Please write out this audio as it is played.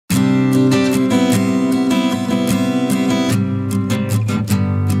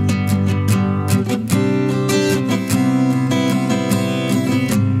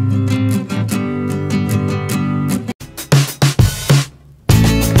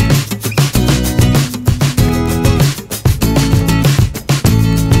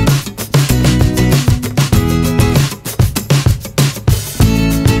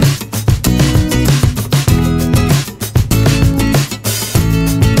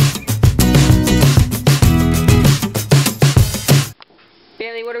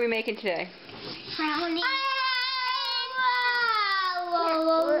making today? Brownies.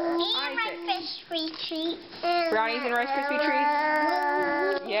 And Rice Krispie treats. Brownies and Rice Krispie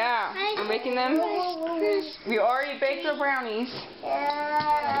treats? Yeah. We're making them. We already baked our brownies.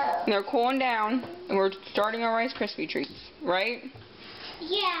 And they're cooling down. And we're starting our Rice Krispie treats. Right?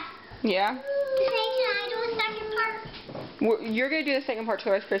 Yeah. Yeah? Can I do a second part? You're going to do the second part to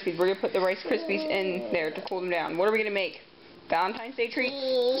the Rice Krispies. We're going to put the Rice Krispies in there to cool them down. What are we going to make? Valentine's Day treats?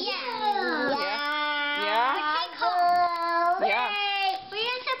 Yeah. Yeah? Yeah. We're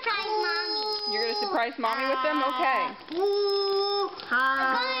going to surprise Mommy. You're going to surprise Mommy with them? Okay.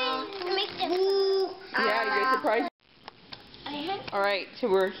 Yeah, you're going to surprise. Alright, so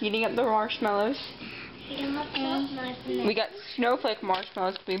we're heating up the marshmallows. We got snowflake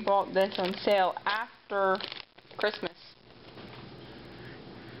marshmallows because we bought this on sale after Christmas.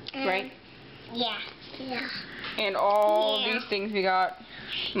 Right? Yeah. And all these things we got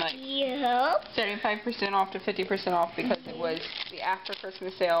like 75% off to 50% off because it was the after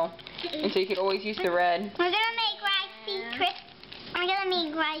Christmas sale. And so you could always use the red. We're gonna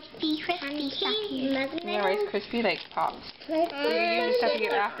make Rice Krispie stuff here. Yeah, Rice Krispie like pops. So you use the stuff you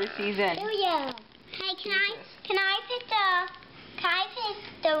get after season. Hey, can I put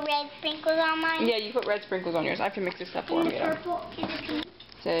the red sprinkles on mine? Yeah, you put red sprinkles on yours. I have to mix this up for you.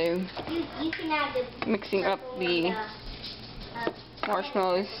 So, you can add the mixing up the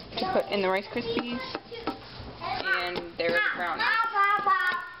marshmallows to put in the Rice Krispies. And there are the brownies.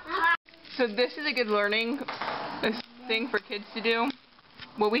 So this is a good learning thing for kids to do.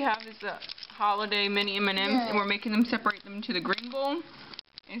 What we have is the holiday mini M&Ms, and we're making them separate them to the green bowl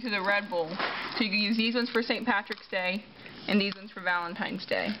and to the red bowl. So you can use these ones for St. Patrick's Day and these ones for Valentine's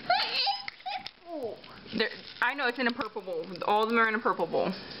Day. I know it's in a purple bowl. All of them are in a purple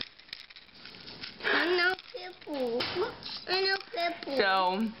bowl. I know purple.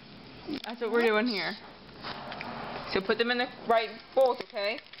 So that's what we're doing here. So put them in the right bowls,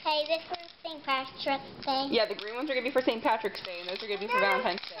 okay? Hey, this was St. Patrick's Day. Yeah, the green ones are going to be for St. Patrick's Day, and those are going to be for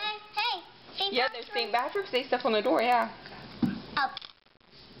Valentine's Day. Hey, St. Yeah, there's St. Patrick's Day stuff on the door, yeah. Up.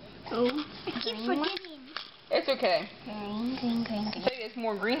 Oh. I keep forgetting. It's okay. Green. I tell you, there's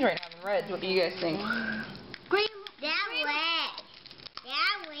more greens right now than reds. What do you guys think? Green. That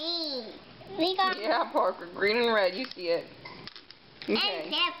green. We got Yeah, Parker, green and red. You see it. Okay.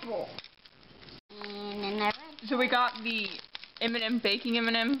 and purple. And another. So we got the M&M baking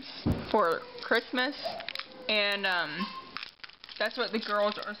M&Ms for Christmas, and that's what the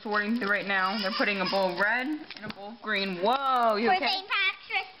girls are sorting through right now. They're putting a bowl of red and a bowl of green. Whoa, you For okay? St.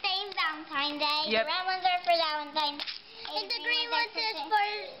 Patrick's Day and Valentine's Day. Yep. The red ones are for Valentine's. And the green ones is for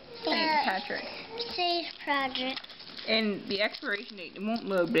St. Patrick. St. Patrick. And the expiration date, it won't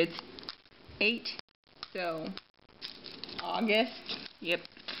load, but it's 8, so August. Yep.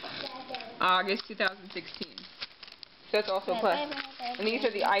 August 2016. So that's also a plus. And these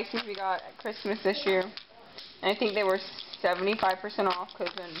are the icings we got at Christmas this year. And I think they were 75% off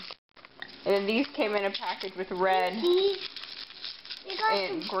because and then these came in a package with red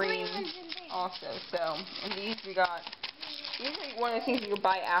and green also. So, and these we got. These are one of the things you can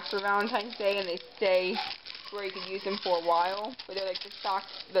buy after Valentine's Day, and they stay where you can use them for a while. But they're like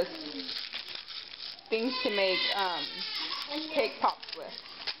the things to make cake pops with.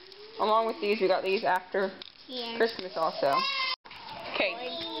 Along with these, we got these after Christmas also. Okay,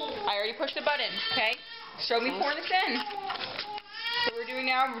 I already pushed the button, okay? Show me pouring this in. So what we're doing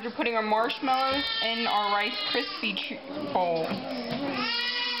now, we're putting our marshmallows in our Rice Krispie bowl. And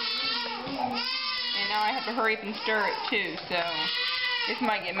now I have to hurry up and stir it too, so this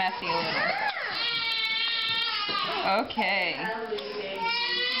might get messy a little. Okay.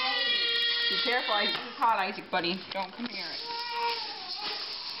 Be careful, it's hot, Isaac, buddy. Don't come near it.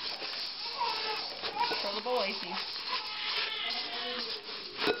 Throw the bowl, AC.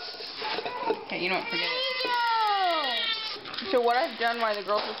 Okay, you know what, forget it. So what I've done while the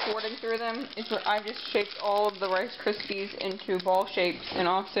girls are sorting through them is that I've just shaped all of the Rice Krispies into ball shapes and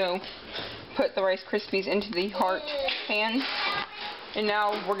also put the Rice Krispies into the heart pan. And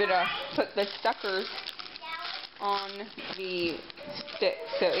now we're going to put the suckers on the stick.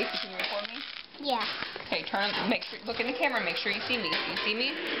 So, AC, can you record me? Yeah. Okay, make sure, look in the camera, make sure you see me. Do you see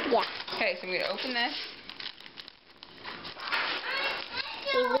me? Yeah. Okay, so I'm going to open this.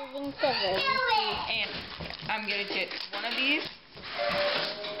 We're losing scissors. And I'm going to get one of these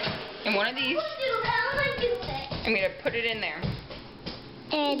and one of these. I'm going to put it in there.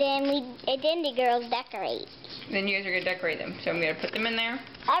 And then the girls decorate. Then you guys are going to decorate them. So I'm going to put them in there.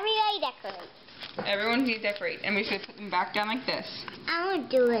 Everybody decorates. Everyone's going to decorate. And we're just going to put them back down like this. I want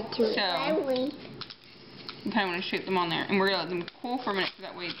to do it too. So, You kind of want to shape them on there. And we're going to let them cool for a minute so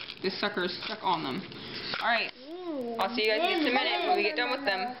that way the sucker is stuck on them. Alright, I'll see you guys in just a minute when we get done with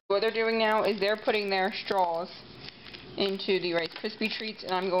them. What they're doing now is they're putting their straws into the Rice Krispie treats,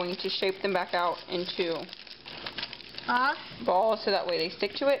 and I'm going to shape them back out into balls so that way they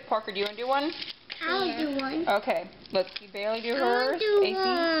stick to it. Parker, do you want to do one? I'll do one. Okay, let's see Bailey do hers. I'll do AC?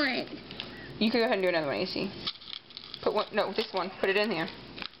 one. You can go ahead and do another one, AC. Put one, no, this one. Put it in here.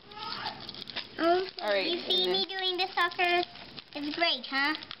 Alright. You see me doing the sucker? It's great,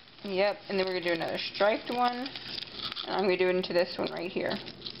 huh? Yep, and then we're going to do another striped one. And I'm going to do it into this one right here.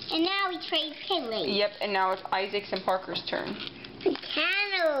 And now we trade pillows. Yep, and now it's Isaac's and Parker's turn.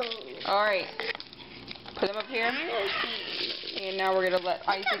 Candles. Alright. Put them up here. And now we're going to let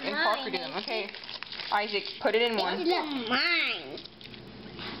Isaac and Parker do them. Okay. Isaac, put it in one. Look, mine.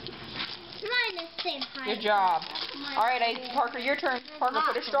 Mine is the same height. Good job. Alright, Parker, your turn. Parker,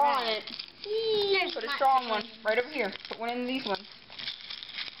 put a straw in it. Put a straw in one. Right over here. Put one in these ones.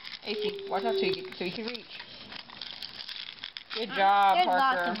 AC, watch out so you can reach. Good job, There's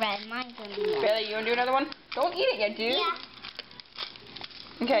Parker. lots of red. Mine's going to be red. Bailey, you want to do another one? Don't eat it yet, dude. Yeah.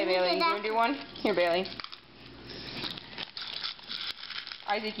 Okay, Bailey, you want to do one? Here, Bailey.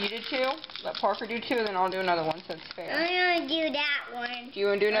 Isaac, you did two. Let Parker do two, then I'll do another one, so it's fair. I'm going to do that one. Do you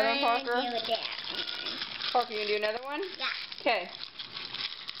want to do another one, I'm Parker? going to do that one. Parker, you want to do another one? Yeah. Okay.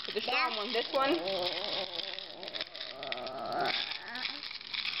 Put the strong one. This one.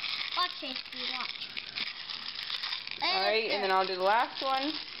 Watch this, you watch. Alright, and then I'll do the last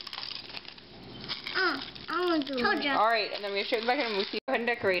one. I want to do it. Alright, and then we show it back in and we'll see. Go ahead and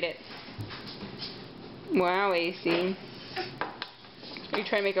decorate it. Wow, AC. Are you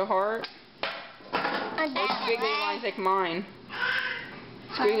trying to make a heart? Or squiggly lines like mine?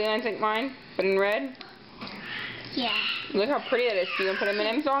 Squiggly lines like mine, but in red? Yeah. Look how pretty that is. Do you want to put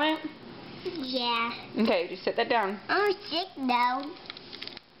M&Ms on it? Yeah. Okay, just set that down. I'm sick though.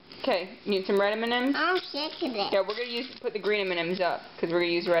 Okay, you need some red M&Ms? I'm sick of it. Yeah, we're going to put the green M&Ms up, because we're going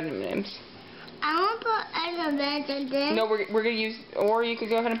to use red M&Ms. I want to put M&Ms in this. No, we're going to use, or you could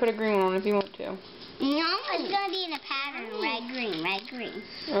go ahead and put a green one on if you want to. No, it's going to be in a pattern. Red, green, red, green.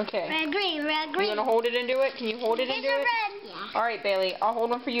 Okay. Red, green, red, green. You want to hold it into it? Can you hold it into it? Red. Yeah. Alright, Bailey, I'll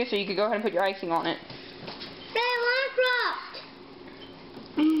hold one for you so you can go ahead and put your icing on it.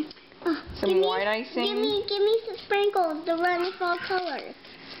 Some white icing. Give me some sprinkles to run the fall colors.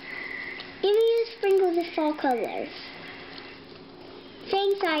 Give me the sprinkles of fall colors.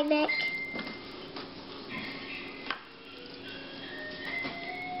 Thanks, Isaac.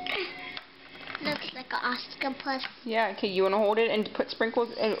 Looks like an octopus. Yeah, okay, you want to hold it and put sprinkles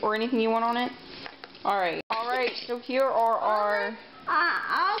or anything you want on it? Alright. Alright, so here are our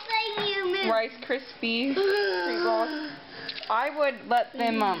I'll say you move. Rice Krispie treat balls. I would let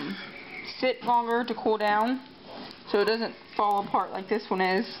them sit longer to cool down so it doesn't fall apart like this one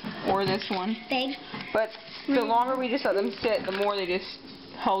is, or this one. Big. But the longer we just let them sit, the more they just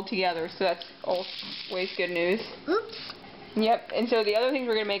held together, so that's always good news. Oops. Yep, and so the other things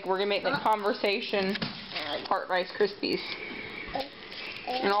we're going to make like conversation heart Rice Krispies.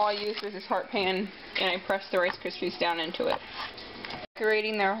 And all I used was this heart pan, and I pressed the Rice Krispies down into it.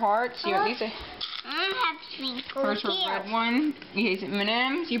 Decorating their hearts, you want these? I have sprinkles First red one, you use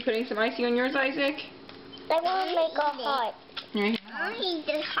M&Ms. You putting some icing on yours, Isaac? I want to make a heart. I eat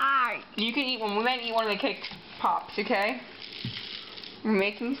this heart. You can eat one. We might eat one of the cake pops, okay? We're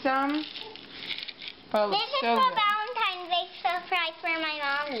making some. Oh, it This looks is so for good. Valentine's Day surprise for my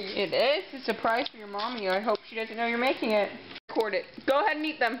mommy. It is a surprise for your mommy. I hope she doesn't know you're making it. Record it. Go ahead and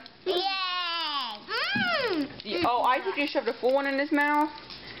eat them. Yay! Oh, Isaac just shoved a full one in his mouth.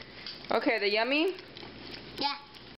 Okay, the yummy? Yeah.